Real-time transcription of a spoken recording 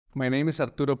My name is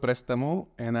Arturo Prestamo,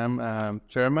 and I'm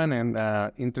chairman and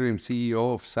interim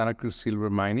CEO of Santacruz Silver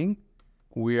Mining.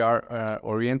 We are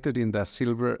oriented in the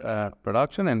silver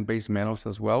production and base metals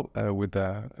as well, with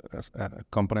a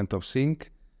component of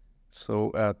zinc.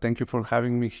 So thank you for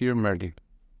having me here, Merlin.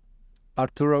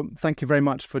 Arturo, thank you very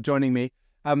much for joining me.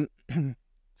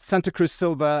 Santacruz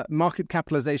Silver, market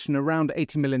capitalization around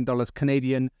 $80 million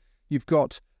Canadian. You've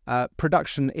got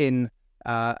production in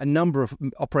a number of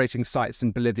operating sites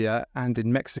in Bolivia and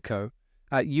in Mexico.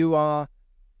 You are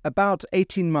about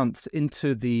 18 months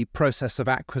into the process of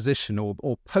acquisition or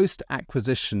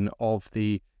post-acquisition of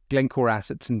the Glencore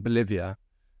assets in Bolivia.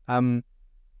 Can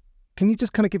you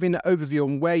just kind of give me an overview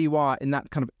on where you are in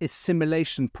that kind of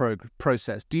assimilation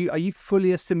process? Are you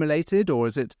fully assimilated, or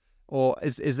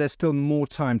is there still more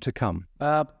time to come?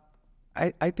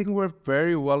 I think we're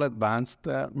very well advanced,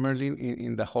 Merlin,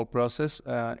 in the whole process.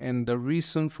 And the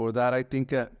reason for that, I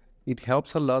think it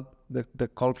helps a lot the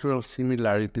cultural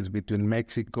similarities between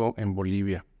Mexico and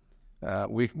Bolivia.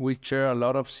 We share a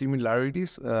lot of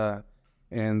similarities,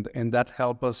 and that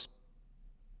helps us,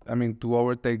 to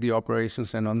overtake the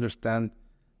operations and understand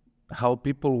how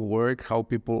people work, how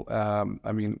people,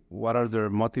 what are their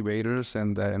motivators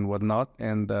and whatnot.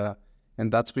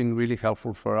 And that's been really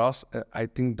helpful for us. I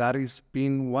think that has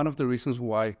been one of the reasons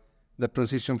why the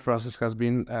transition process has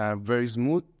been very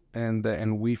smooth,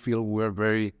 and we feel we're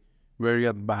very, very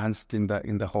advanced in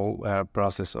the whole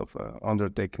process of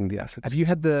undertaking the assets. Have you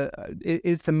had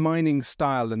is the mining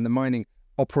style and the mining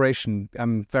operation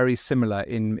very similar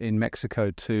in Mexico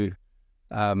to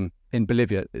in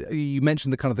Bolivia? You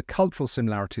mentioned the cultural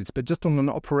similarities, but just on an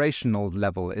operational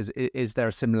level, is there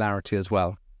a similarity as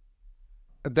well?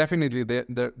 Definitely,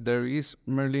 there is,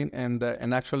 Merlin, and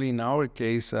actually in our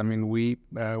case, we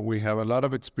have a lot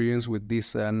of experience with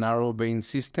these narrow vein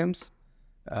systems.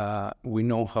 We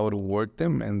know how to work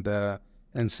them,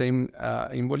 and same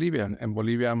in Bolivia. In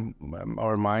Bolivia,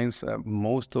 our mines,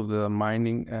 most of the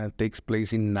mining takes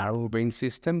place in narrow vein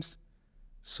systems,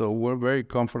 so we're very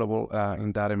comfortable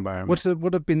in that environment.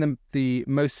 What have been the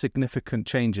most significant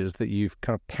changes that you've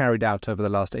kind of carried out over the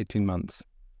last 18 months?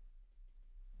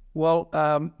 Well,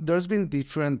 there's been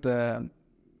different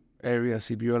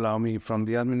areas, if you allow me, from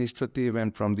the administrative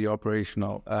and from the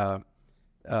operational.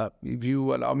 If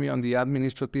you allow me, on the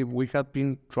administrative, we have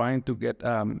been trying to get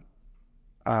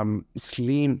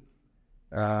slim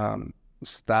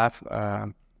staff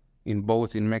in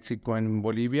both in Mexico and in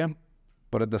Bolivia,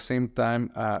 but at the same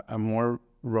time, a more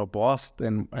robust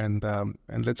and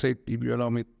let's say, if you allow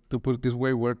me to put it this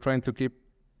way, we're trying to keep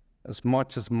as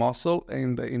much as muscle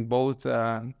in both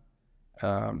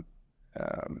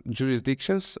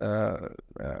jurisdictions,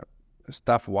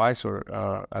 staff-wise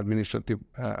or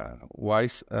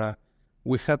administrative-wise.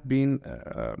 We have been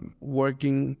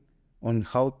working on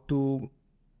how to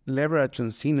leverage on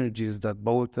synergies that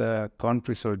both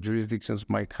countries or jurisdictions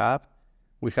might have.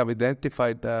 We have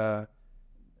identified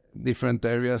different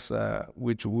areas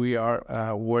which we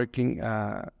are working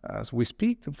as we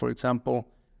speak. For example,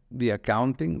 the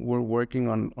accounting, we're working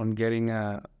on getting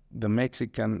the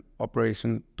Mexican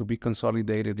operation to be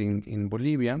consolidated in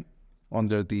Bolivia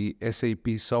under the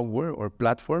SAP software or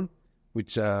platform,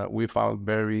 which we found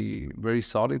very, very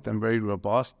solid and very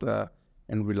robust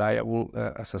and reliable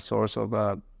as a source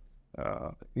of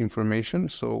information.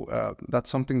 So that's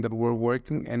something that we're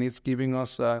working, and it's giving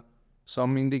us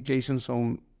some indications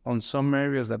on some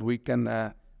areas that we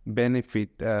can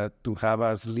benefit to have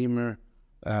a slimmer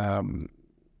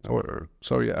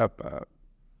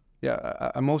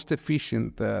a most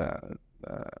efficient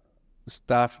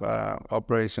staff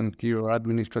operation here, or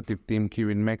administrative team here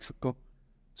in Mexico.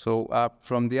 So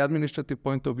from the administrative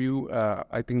point of view,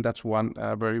 I think that's one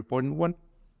very important one.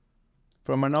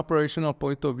 From an operational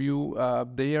point of view,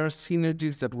 there are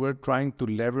synergies that we're trying to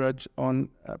leverage on,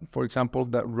 for example,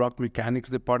 the rock mechanics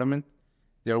department.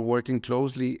 They're working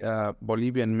closely,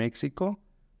 Bolivia and Mexico,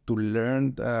 to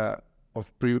learn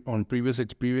on previous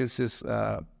experiences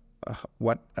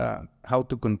how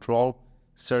to control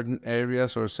certain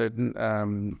areas or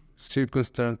certain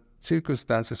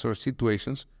circumstances or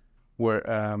situations where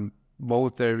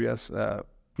both areas,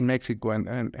 Mexico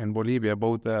and Bolivia,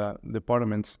 both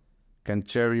departments can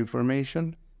share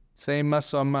information. Same as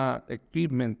some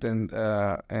equipment and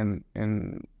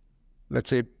let's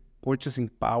say purchasing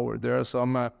power. There are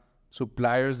some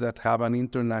suppliers that have an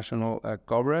international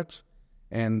coverage,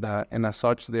 and as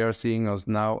such, they are seeing us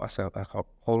now as a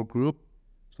whole group.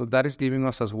 So that is giving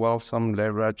us as well some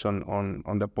leverage on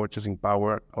the purchasing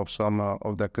power of some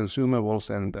of the consumables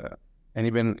and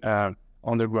even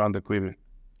underground equipment.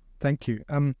 Thank you.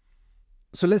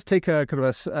 So let's take a kind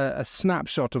of a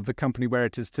snapshot of the company where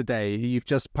it is today. You've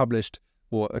just published,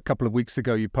 or a couple of weeks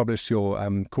ago, you published your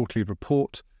quarterly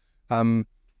report. You've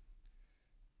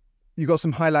got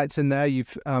some highlights in there.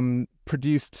 You've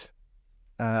produced,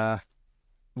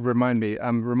 remind me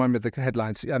of the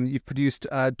headlines. You've produced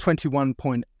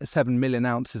 21.7 million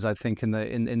ounces, I think, in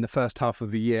the first half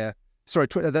of the year. Sorry,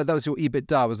 that was your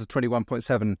EBITDA, was the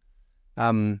 $21.7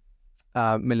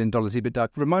 million EBITDA.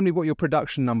 Remind me what your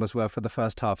production numbers were for the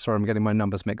first half. Sorry, I'm getting my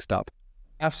numbers mixed up.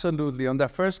 Absolutely. On the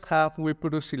first half, we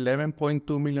produced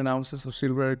 11.2 million ounces of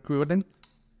silver equivalent.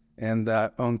 And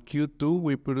on Q2,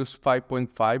 we produced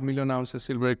 5.5 million ounces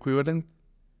silver equivalent.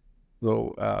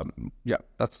 So,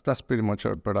 that's pretty much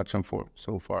our production for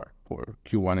so far for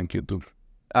Q1 and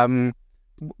Q2.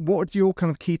 What are your kind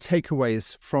of key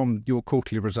takeaways from your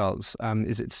quarterly results?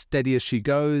 Is it steady as she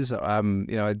goes?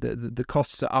 The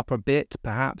costs are up a bit,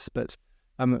 perhaps, but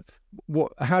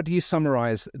how do you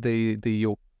summarize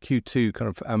your Q2 kind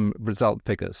of result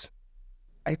figures?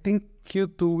 I think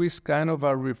Q2 is kind of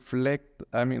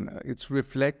it's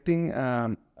reflecting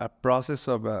a process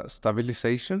of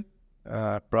stabilization,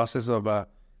 process of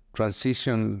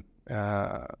transition,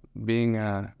 being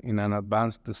in an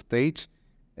advanced stage.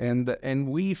 And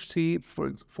we see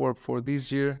for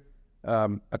this year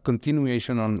a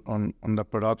continuation on the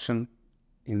production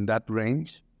in that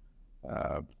range.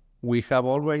 We have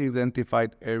already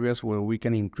identified areas where we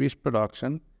can increase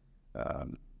production,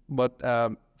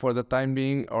 but for the time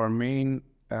being, our main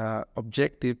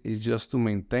objective is just to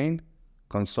maintain,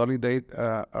 consolidate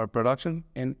our production,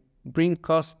 and bring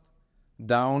costs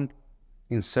down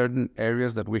in certain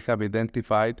areas that we have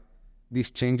identified.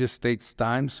 These changes takes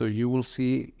time, so you will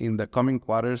see in the coming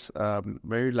quarters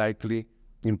very likely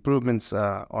improvements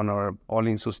on our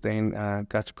all-in sustained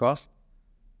cash cost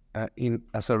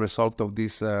as a result of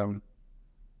these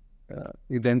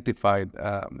identified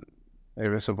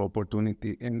areas of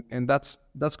opportunity, and that's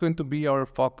going to be our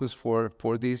focus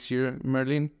for this year,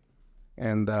 Merlin,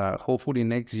 and hopefully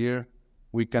next year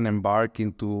we can embark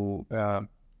into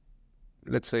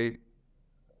let's say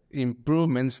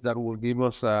improvements that will give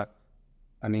us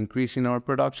an increase in our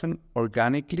production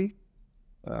organically,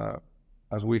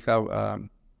 as we have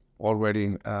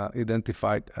already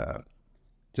identified.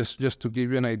 Just to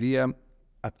give you an idea,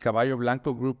 at Caballo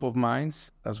Blanco group of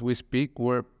mines, as we speak,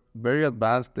 we're very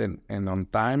advanced and on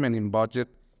time and in budget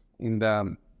in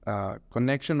the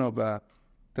connection of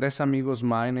Tres Amigos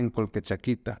mine in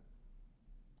Colquechaquita.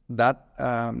 That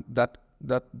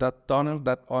tunnel,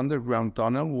 that underground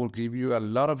tunnel, will give you a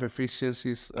lot of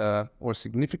efficiencies or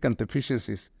significant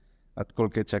efficiencies at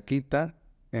Colquechaquita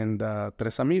and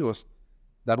Tres Amigos.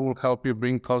 That will help you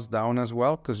bring costs down as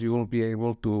well, because you will be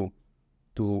able to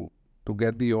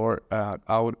get the ore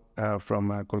out from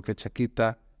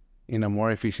Colquechaquita in a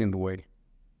more efficient way.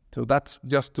 So that's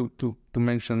just to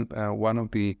mention one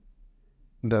of the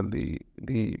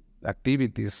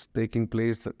activities taking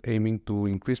place aiming to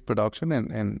increase production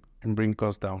and bring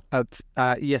costs down.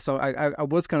 Yes, so I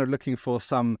was kind of looking for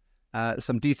some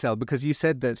detail, because you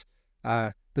said that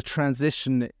the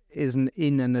transition isn't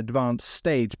in an advanced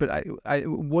stage. But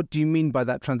what do you mean by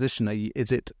that transition?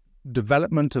 Is it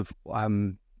development of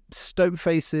stope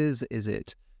faces? Is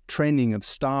it training of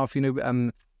staff?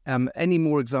 Any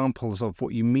more examples of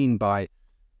what you mean by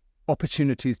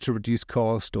opportunities to reduce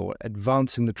cost or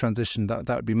advancing the transition? That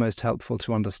would be most helpful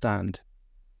to understand.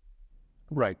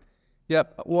 Right. Yeah.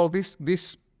 Well,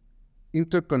 this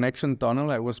interconnection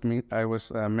tunnel I was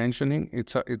mentioning,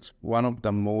 it's one of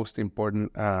the most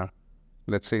important,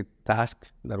 let's say,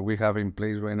 tasks that we have in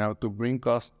place right now to bring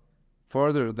costs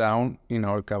further down in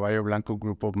our Caballo Blanco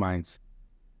group of mines.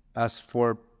 As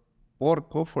for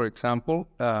Porco, for example,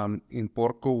 in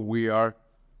Porco we are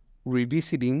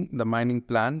revisiting the mining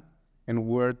plan, and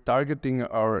we're targeting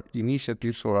our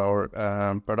initiatives or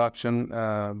our production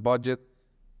budget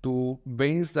to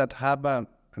veins that have a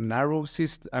narrow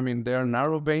system. I mean, they are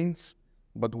narrow veins,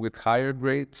 but with higher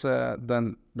grades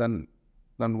than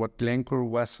what Glencore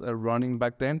was running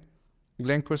back then.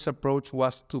 Glencore's approach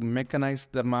was to mechanize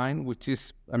the mine, which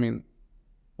is,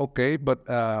 okay,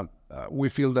 but we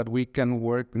feel that we can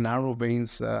work narrow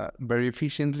veins very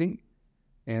efficiently,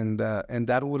 and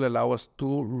that will allow us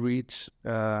to reach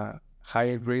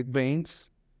higher grade veins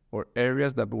or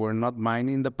areas that were not mined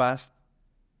in the past,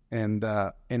 and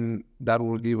that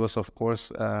will give us, of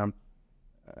course,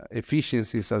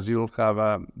 efficiencies, as you'll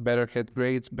have better head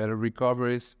grades, better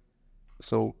recoveries.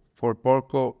 So for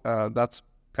Porco, that's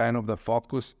kind of the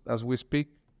focus as we speak.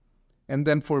 And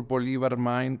then for Bolivar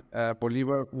mine,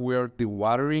 we're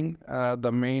dewatering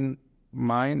the main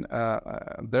mine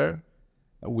there,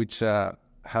 which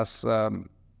has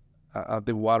a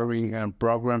dewatering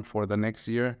program for the next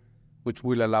year, which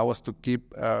will allow us to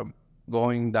keep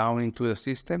going down into the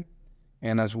system,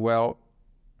 and as well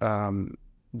the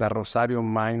Rosario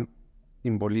mine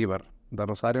in Bolivar. The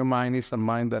Rosario mine is a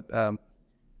mine that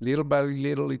little by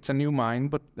little, it's a new mine,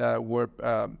 but we're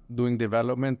doing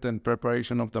development and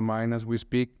preparation of the mine as we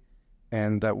speak.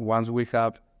 And once we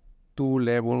have 2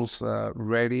 levels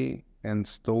ready and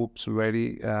stopes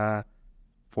ready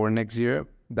for next year,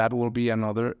 that will be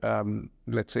another,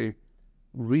 let's say,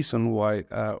 reason why,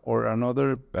 or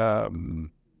another,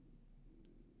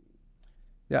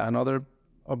 another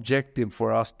objective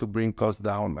for us to bring costs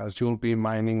down, as you'll be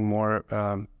mining more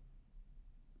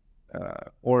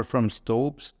ore from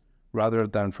stopes rather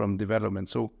than from development.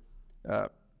 So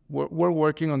we're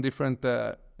working on different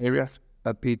areas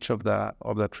at each of the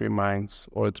 3 mines,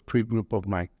 or the 3 group of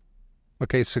mines.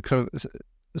 Okay, so kind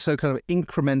of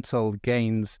incremental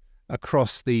gains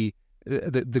across the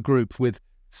group, with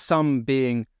some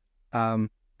being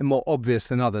more obvious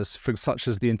than others, for such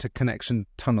as the interconnection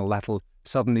tunnel that'll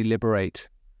suddenly liberate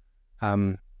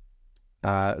the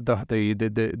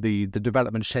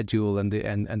development schedule and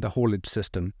the haulage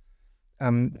system.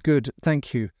 Good,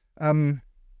 thank you.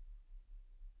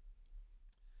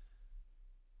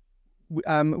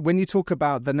 When you talk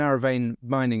about the narrow vein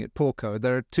mining at Porco,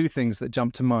 there are 2 things that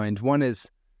jump to mind. One is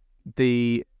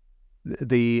the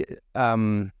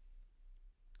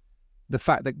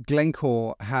fact that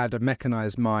Glencore had a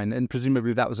mechanized mine, and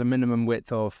presumably that was a minimum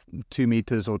width of 2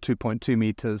 meters or 2.2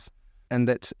 meters, and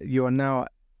that you are now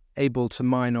able to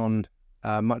mine on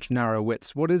much narrower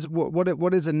widths. What is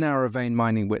a narrow vein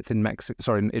mining width in Mexico?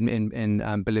 Sorry,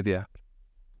 in Bolivia.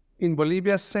 In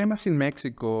Bolivia, same as in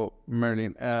Mexico,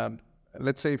 Merlin.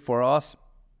 Let's say for us,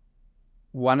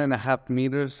 1.5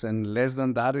 meters and less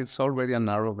than that, it's already a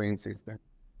narrow vein system.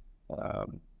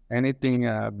 Anything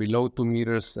below 2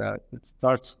 meters, it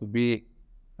starts to be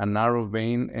a narrow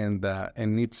vein, and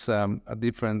needs a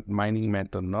different mining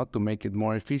method, not to make it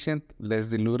more efficient, less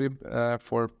dilutive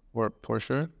for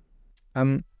sure.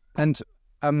 I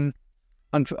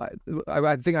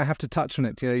think I have to touch on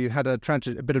it. You had a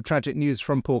bit of tragic news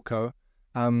from Porco.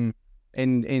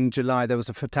 In July, there was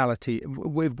a fatality.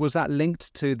 Was that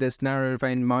linked to this narrow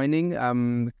vein mining?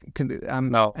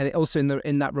 No. And also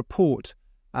in that report,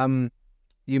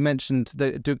 you mentioned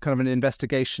do kind of an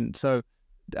investigation. So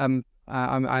I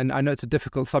know it's a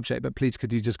difficult subject, but please,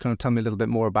 could you just kind of tell me a little bit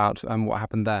more about what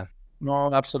happened there?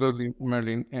 No, absolutely,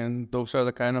 Merlin. And those are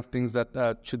the kind of things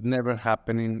that should never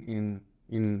happen in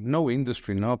no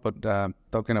industry, no. But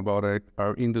talking about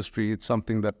our industry, it's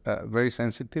something that very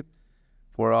sensitive.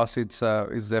 For us, it's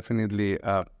definitely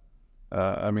a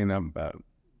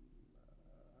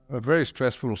very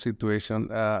stressful situation.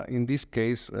 In this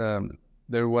case,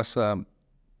 there was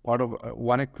part of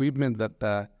one equipment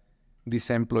that this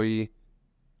employee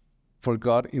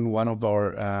forgot in one of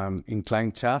our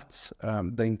inclined shafts.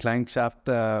 The inclined shaft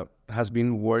has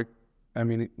been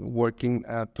working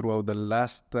throughout the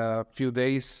last few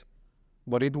days,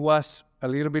 but it was a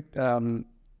little bit,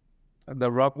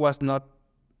 the rock was not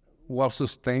well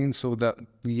sustained, so that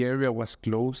the area was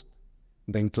closed.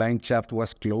 The inclined shaft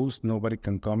was closed. Nobody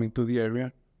can come into the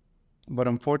area. But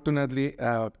unfortunately,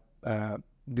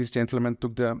 this gentleman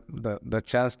took the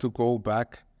chance to go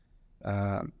back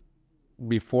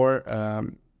before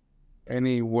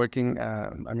any working,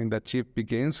 the shift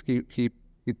begins. He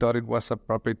thought it was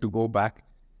appropriate to go back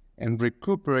and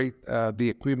recuperate the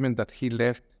equipment that he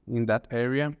left in that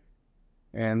area.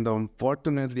 And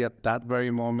unfortunately, at that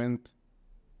very moment,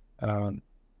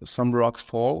 some rocks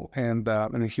fall, and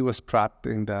he was trapped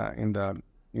in the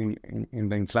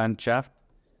inclined shaft,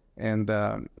 and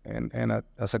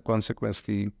as a consequence,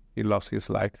 he lost his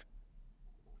life.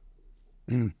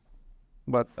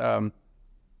 But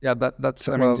that's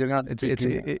it's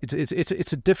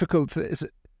a difficult.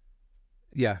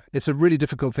 It's a really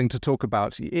difficult thing to talk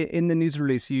about. In the news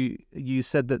release, you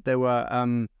said that there were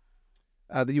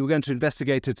that you were going to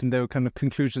investigate it, and there were kind of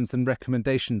conclusions and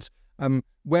recommendations.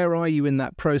 Where are you in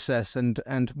that process, and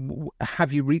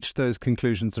have you reached those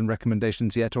conclusions and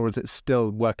recommendations yet, or is it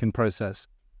still work in process?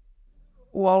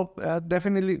 Well,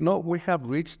 definitely no. We have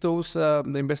reached those. The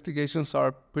investigations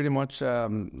are pretty much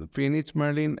finished,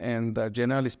 Merlin, and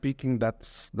generally speaking,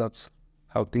 that's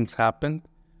how things happened.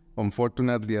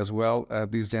 Unfortunately, as well,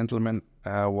 this gentleman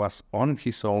was on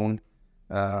his own.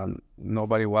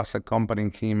 Nobody was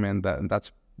accompanying him, and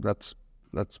that's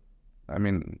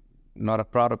not a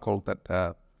protocol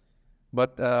that.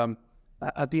 But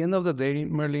at the end of the day,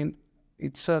 Merlin,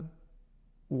 it's a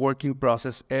working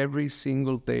process. Every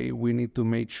single day we need to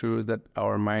make sure that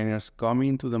our miners come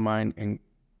into the mine and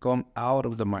come out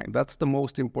of the mine. That's the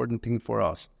most important thing for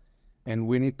us. And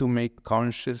we need to make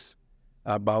conscious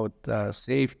about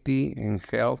safety and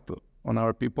health on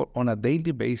our people on a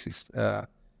daily basis.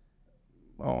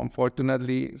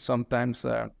 Unfortunately, sometimes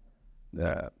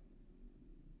the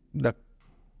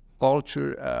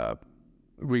culture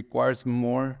requires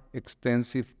more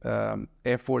extensive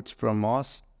efforts from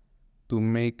us to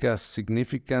make us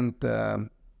significant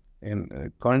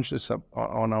and conscious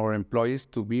on our employees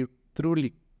to be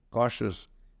truly cautious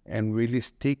and really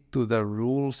stick to the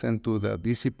rules and to the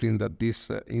discipline that this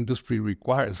industry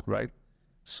requires, right?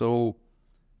 So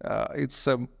it's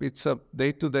a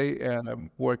day-to-day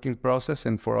working process,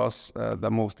 and for us, the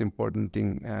most important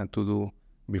thing to do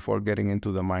before getting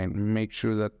into the mine, make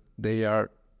sure that they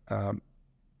are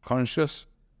conscious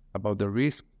about the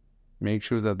risk, make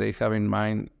sure that they have in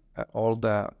mind all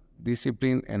the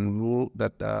discipline and rule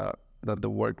that the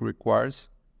work requires,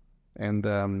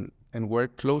 and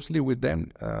work closely with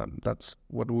them. That's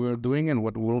what we're doing and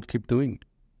what we'll keep doing.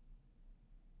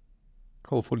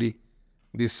 Hopefully,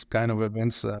 this kind of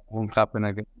events won't happen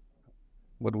again.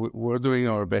 But we're doing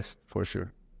our best for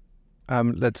sure.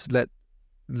 Let's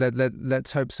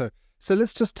hope so. So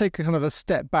let's just take a kind of a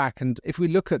step back, and if we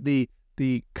look at the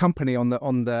company on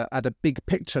the at a big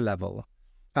picture level,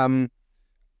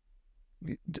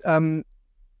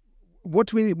 what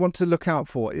do we want to look out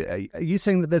for? Are you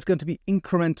saying that there's going to be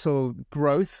incremental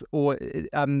growth or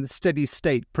steady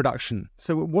state production?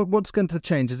 So what's going to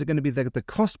change? Is it going to be the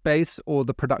cost base or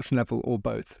the production level or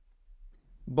both?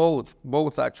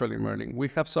 Both actually, Merlin. We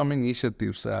have some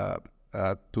initiatives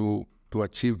to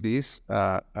achieve this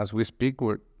as we speak.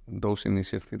 Those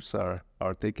initiatives are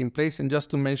taking place. And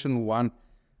just to mention one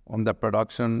on the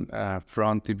production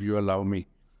front, if you allow me.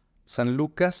 San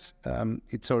Lucas,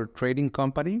 it's our trading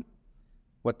company.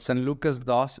 What San Lucas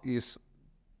does is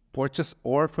purchase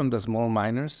ore from the small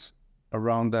miners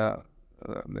around the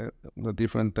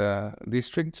different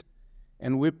districts,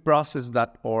 and we process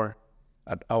that ore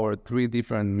at our 3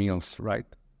 different mills, right?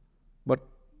 But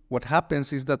what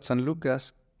happens is that San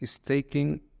Lucas is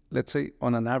taking, let's say,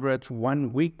 on an average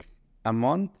 1 week a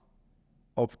month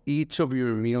of each of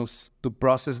your mills to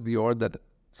process the ore that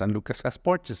San Lucas has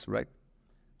purchased, right?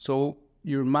 So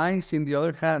your mines, in the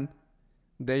other hand,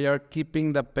 they are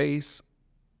keeping the pace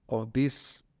of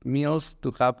these mills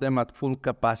to have them at full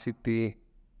capacity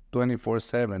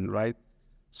 24/7, right?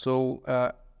 So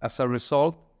as a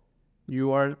result,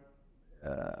 you are,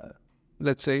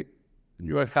 let's say,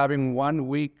 you are having 1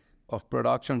 week of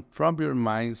production from your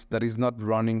mines that is not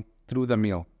running through the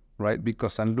mill, right?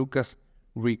 Because San Lucas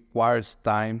requires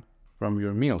time from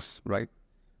your mills, right?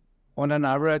 On an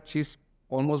average, it's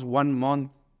almost 1 month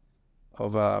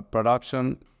of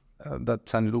production that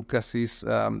San Lucas is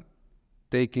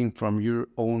taking from your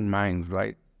own mines,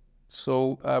 right?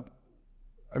 So,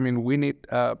 we need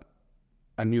a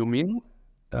new mill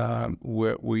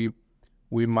where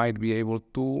we might be able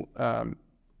to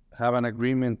have an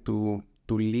agreement to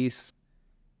lease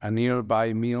a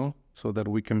nearby mill so that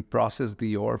we can process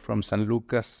the ore from San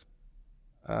Lucas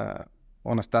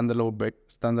on a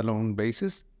standalone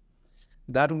basis.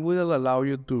 That will allow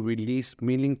you to release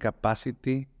milling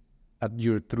capacity at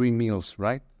your 3 mills,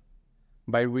 right?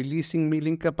 By releasing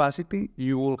milling capacity,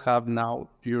 you will have now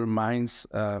your mines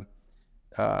at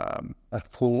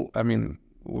full,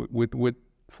 with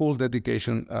full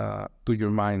dedication to your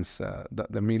mines.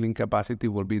 The milling capacity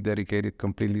will be dedicated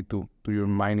completely to your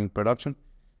mining production.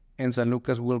 And San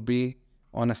Lucas will be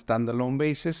on a standalone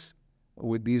basis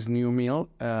with this new mill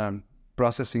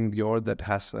processing the ore that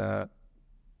has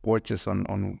purchased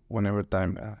on whenever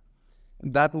time.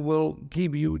 That will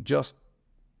give you, just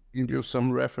give you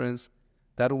some reference,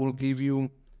 that will give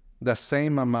you the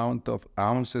same amount of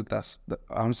ounces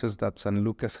that San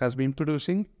Lucas has been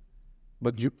producing,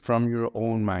 but from your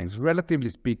own mines, relatively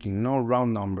speaking, no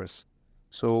round numbers.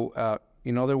 So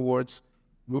in other words,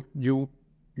 you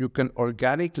can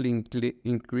organically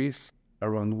increase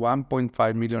around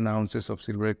 1.5 million ounces of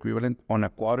silver equivalent on a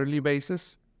quarterly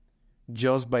basis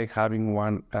just by having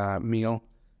one mill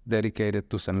dedicated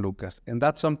to San Lucas. And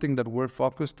that's something that we're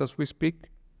focused as we speak.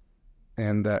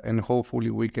 And hopefully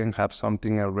we can have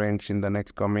something arranged in the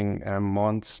next coming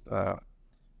months,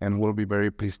 and we'll be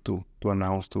very pleased to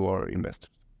announce to our investors.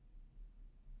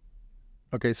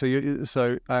 Okay, so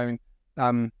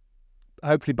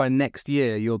hopefully by next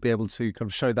year you'll be able to kind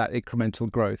of show that incremental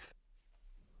growth.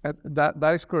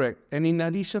 That is correct. And in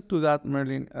addition to that,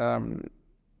 Merlin,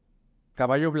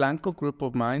 Caballo Blanco group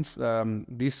of mines,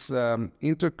 this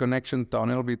interconnection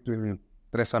tunnel between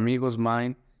Tres Amigos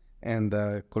mine and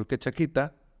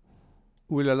Colquechaquita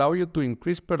will allow you to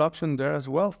increase production there as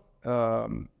well.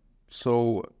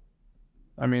 So,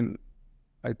 I mean,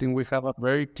 I think we have a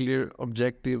very clear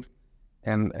objective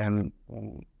and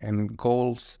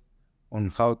goals on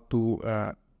how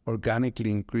to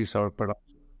organically increase our production.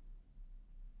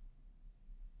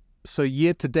 So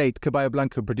year to date, Caballo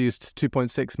Blanco produced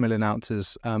 2.6 million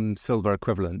ounces silver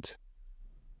equivalent.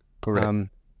 Correct.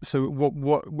 So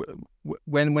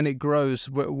when it grows,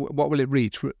 what will it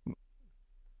reach?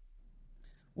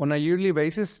 On a yearly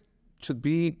basis, should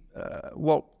be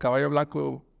Caballo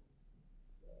Blanco.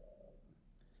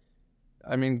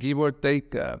 I mean, give or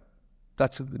take, I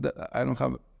don't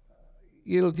have.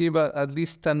 It'll give at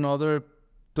least another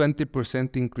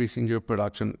 20% increase in your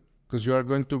production, because you are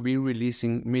going to be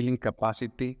releasing milling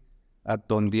capacity at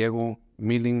Don Diego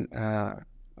milling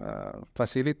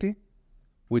facility,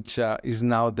 which is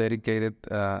now dedicated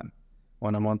on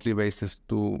a monthly basis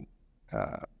to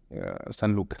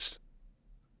San Lucas.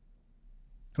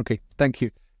 Okay, thank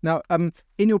you. Now,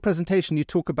 in your presentation, you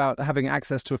talk about having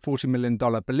access to a $40 million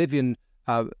Bolivian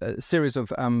series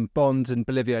of bonds in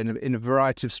Bolivia in a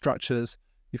variety of structures.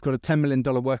 You've got a $10 million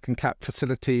working cap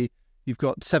facility. You've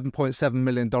got $7.7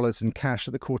 million in cash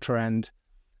at the quarter end.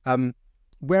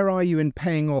 Where are you in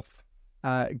paying off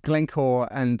Glencore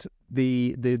and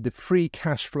the free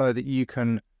cash flow that you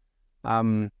can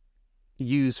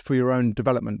use for your own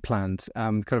development plans?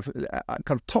 Kind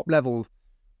of top level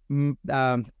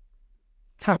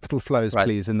capital flows, Right.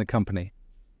 please, in the company.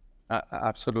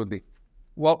 Absolutely.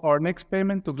 Well, our next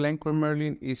payment to Glencore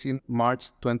Merlin is in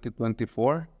March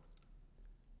 2024,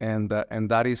 and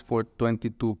that is for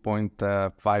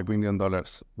 $22.5 million,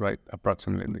 right?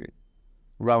 Approximately,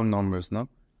 round numbers, no?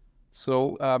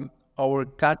 So our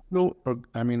cash flow,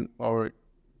 our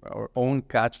own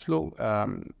cash flow,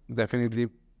 definitely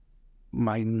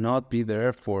might not be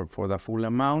there for the full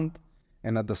amount,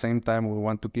 and at the same time, we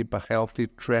want to keep a healthy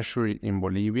treasury in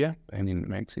Bolivia and in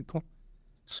Mexico.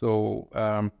 So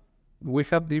we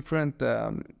have different.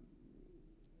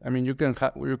 You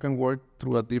can work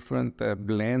through a different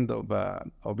blend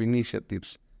of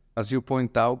initiatives. As you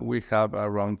point out, we have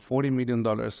around $40 million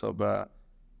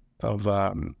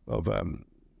of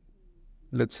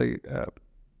let's say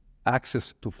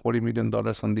access to $40 million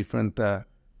on different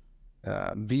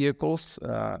vehicles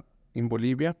in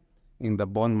Bolivia in the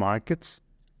bond markets.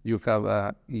 You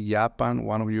have Japan,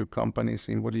 one of your companies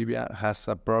in Bolivia, has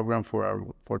a program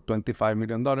for $25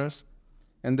 million.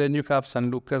 And then you have San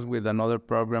Lucas with another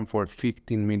program for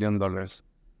 $15 million.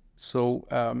 So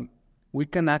we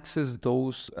can access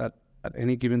those at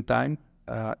any given time.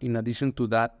 In addition to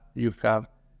that, you have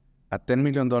a $10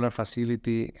 million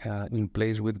facility in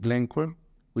place with Glencore,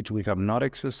 which we have not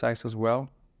exercised as well.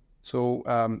 So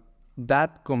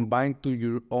that combined to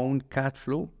your own cash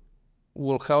flow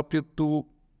will help you to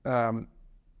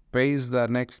pays the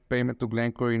next payment to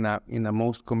Glencore in the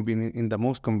most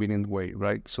convenient way,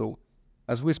 right? So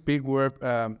as we speak, we're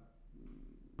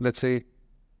let's say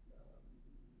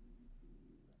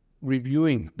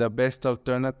reviewing the best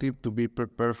alternative to be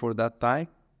prepared for that time,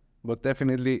 but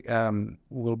definitely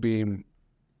we'll be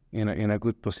in a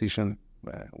good position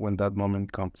when that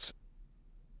moment comes.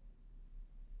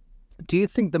 Do you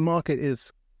think the market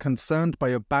is concerned by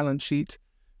your balance sheet?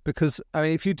 Because, I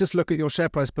mean, if you just look at your share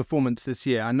price performance this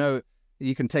year, I know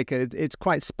you can take it's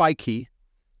quite spiky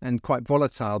and quite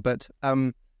volatile, but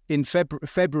in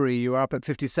February, you were up at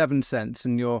 57 cents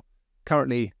and you're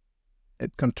currently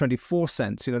at 24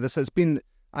 cents. You know, this has been,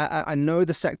 I know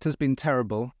the sector's been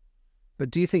terrible, but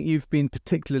do you think you've been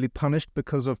particularly punished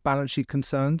because of balance sheet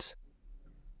concerns?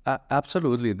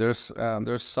 Absolutely. There's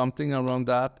something around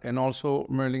that. And also,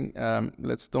 Merlin,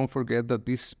 let's don't forget that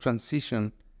this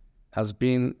transition has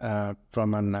been,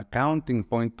 from an accounting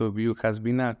point of view, has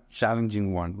been a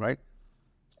challenging one, right?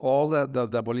 All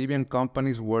the Bolivian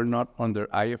companies were not under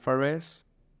IFRS,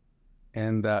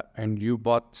 and you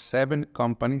bought 7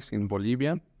 companies in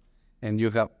Bolivia, and you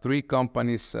have 3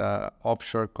 companies,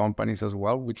 offshore companies as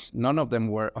well, which none of them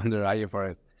were under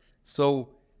IFRS. So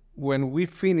when we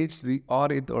finished the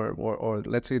audit or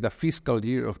let's say the fiscal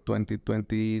year of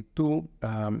 2022,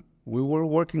 we were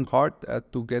working hard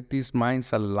to get these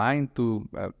mines aligned to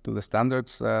the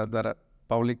standards that a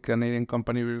public Canadian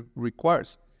company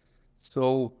requires.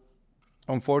 So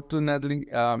unfortunately,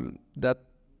 that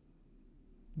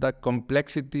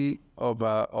complexity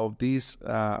of this,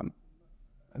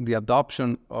 the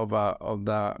adoption of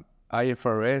the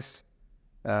IFRS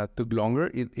took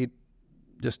longer. It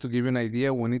just to give you an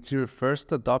idea, when it's your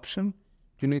first adoption,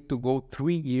 you need to go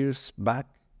 3 years back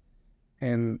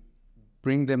and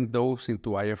bring those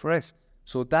into IFRS.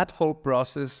 So that whole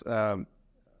process,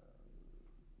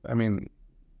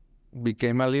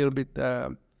 became a little bit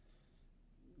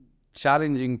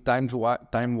challenging time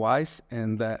wise,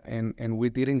 and we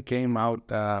didn't came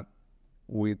out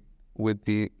with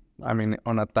the, I mean,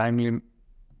 on a timely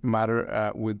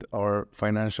matter with our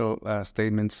financial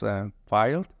statements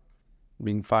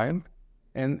being filed,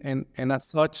 and as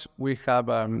such we have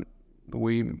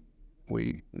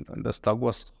we the stock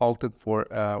was halted for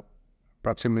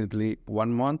approximately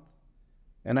 1 month,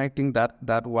 and I think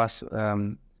that was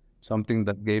something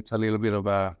that gave a little bit of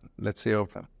a, let's say,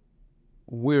 of a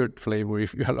weird flavor,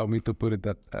 if you allow me to put it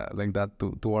that like that,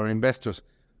 to our investors.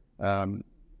 I'm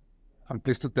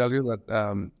pleased to tell you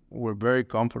that we're very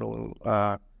comfortable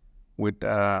with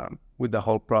the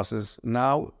whole process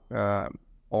now.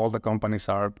 All the companies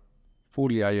are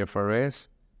fully IFRS,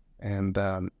 and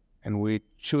we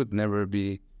should never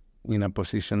be in a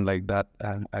position like that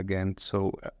again.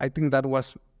 So I think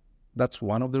that's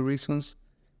one of the reasons.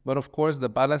 But of course, the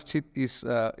balance sheet is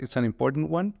an important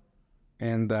one,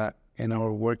 and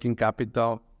our working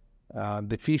capital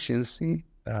deficiency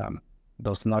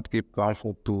does not give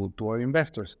comfort to our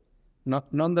investors.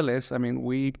 Nonetheless, I mean,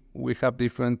 we have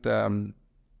different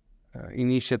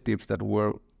initiatives that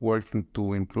we're working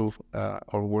to improve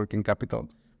our working capital.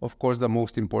 Of course, the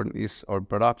most important is our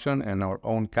production and our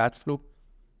own cash flow.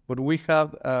 But we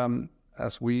have,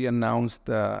 as we announced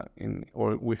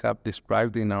or we have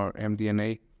described in our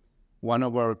MD&A, one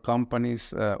of our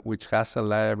companies, which has a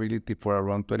liability for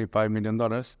around $25 million,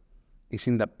 is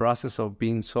in the process of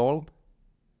being sold.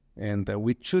 And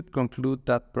we should conclude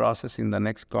that process in the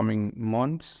next coming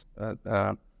months.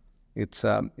 It's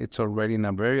already in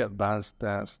a very advanced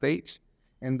stage,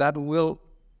 and that will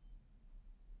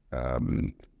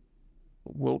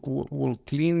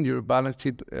clean your balance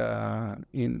sheet or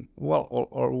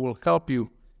will help you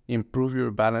improve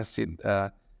your balance sheet,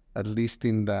 at least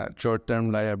in the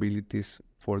short-term liabilities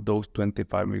for those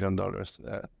 $25 million.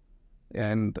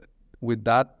 And with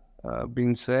that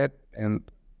being said, and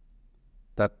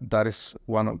that is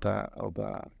one of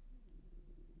the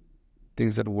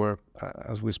things that we're,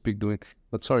 as we speak, doing.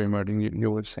 But sorry, Martin,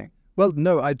 you were saying. Well,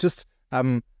 no, I just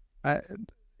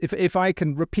if I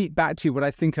can repeat back to you what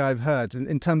I think I've heard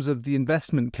in terms of the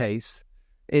investment case,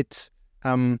 it's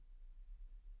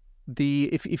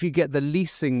if you get the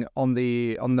leasing on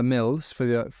the mills for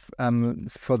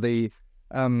the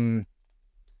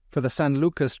San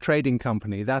Lucas trading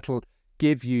company, that'll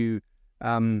give you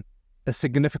a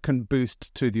significant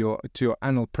boost to your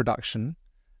annual production.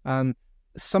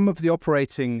 Some of the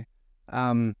operating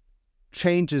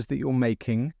changes that you're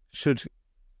making should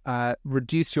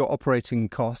reduce your operating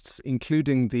costs,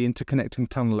 including the interconnecting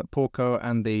tunnel at Porco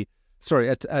and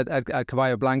at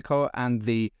Caballo Blanco, and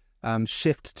the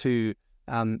shift to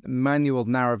manual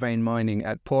narrow vein mining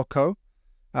at Porco.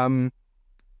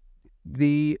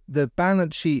 The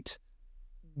balance sheet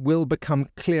will become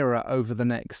clearer over the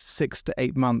next 6 to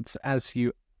 8 months as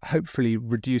you hopefully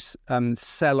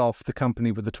sell off the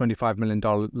company with the $25 million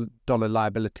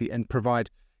liability and provide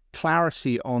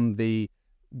clarity on the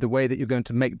way that you're going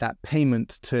to make that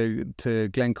payment to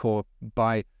Glencore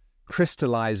by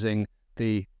crystallizing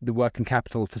the working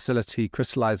capital facility,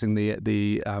 crystallizing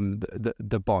the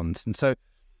bonds. And so,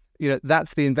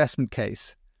 that's the investment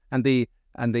case, and the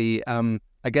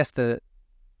I guess the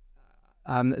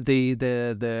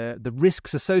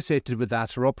risks associated with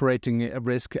that are operating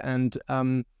risk and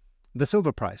the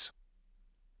silver price.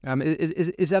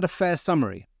 Is that a fair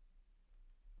summary?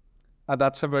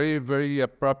 That's a very, very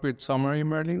appropriate summary,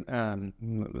 Merlin. And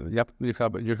yep, you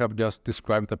have just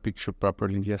described the picture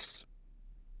properly. Yes.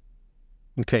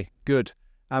 Okay, good.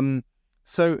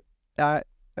 So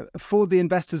for the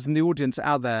investors in the audience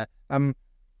out there,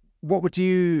 what would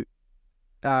you?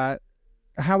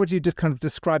 How would you kind of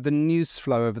describe the news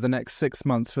flow over the next 6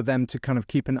 months for them to kind of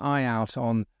keep an eye out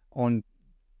on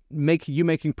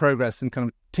making progress and kind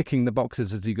of ticking the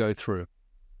boxes as you go through?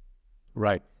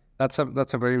 Right. That's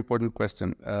a very important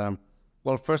question.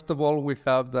 Well, first of all, we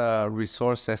have the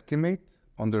resource estimate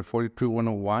under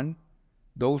 43-101.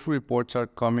 Those reports are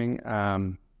coming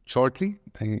shortly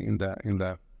in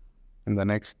the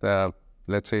next,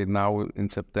 let's say now in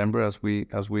September, as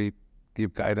we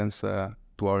give guidance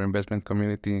to our investment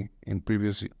community in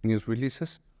previous news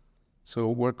releases. So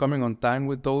we're coming on time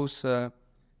with those,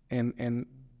 and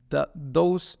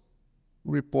those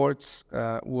reports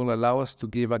will allow us to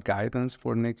give a guidance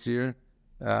for next year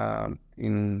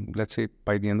in, let's say,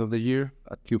 by the end of the year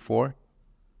at Q4.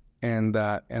 And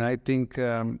I think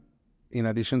in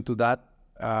addition to that,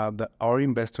 our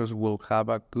investors will have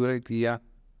a good idea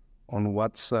on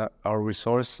what's our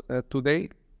resource today,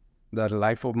 the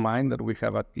life of mine that we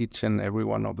have at each and every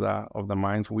one of the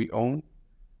mines we own,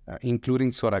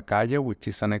 including Soracaya, which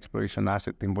is an exploration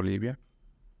asset in Bolivia.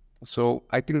 So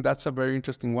I think that's a very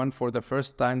interesting one. For the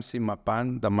first time,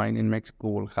 Simapan, the mine in Mexico,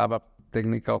 will have a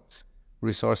technical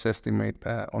resource estimate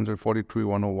under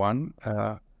 43101.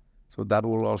 So that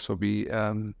will also be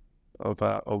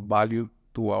of value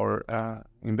to our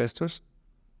investors.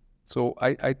 So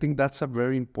I think that's a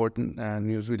very important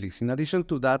news release. In addition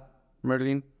to that,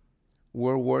 Merlin,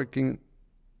 we're working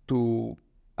to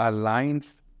align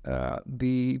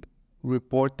the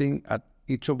reporting at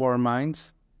each of our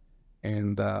mines,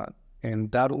 and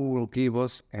that will give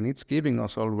us, and it's giving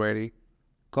us already,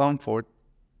 comfort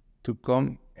to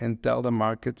come and tell the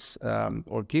markets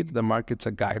or give the markets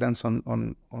a guidance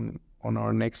on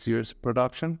our next year's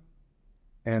production,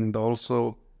 and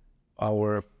also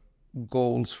our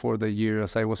goals for the year.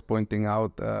 As I was pointing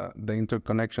out, the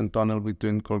interconnection tunnel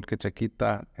between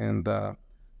Colquechaquita and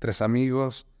Tres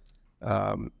Amigos,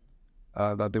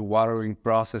 the watering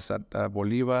process at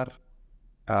Bolivar,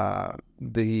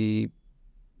 the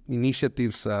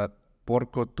initiatives at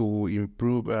Porco to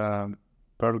improve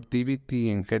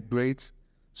productivity and head grades.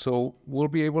 So we'll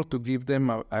be able to give them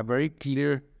a very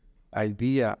clear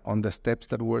idea on the steps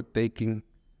that we're taking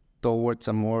towards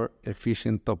a more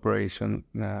efficient operation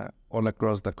all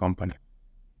across the company.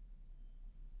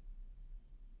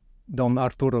 Don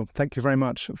Arturo, thank you very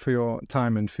much for your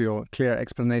time and for your clear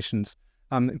explanations.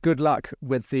 Good luck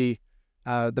with the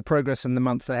progress in the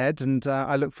months ahead, and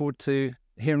I look forward to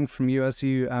hearing from you as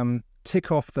you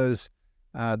tick off those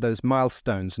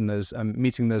milestones and those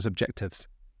meeting those objectives.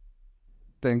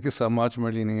 Thank you so much,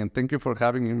 Merlin, and thank you for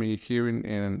having me here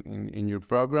in your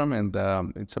program. And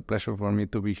it's a pleasure for me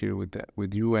to be here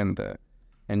with you and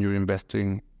your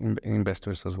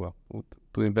investors as well, to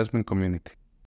the investment community.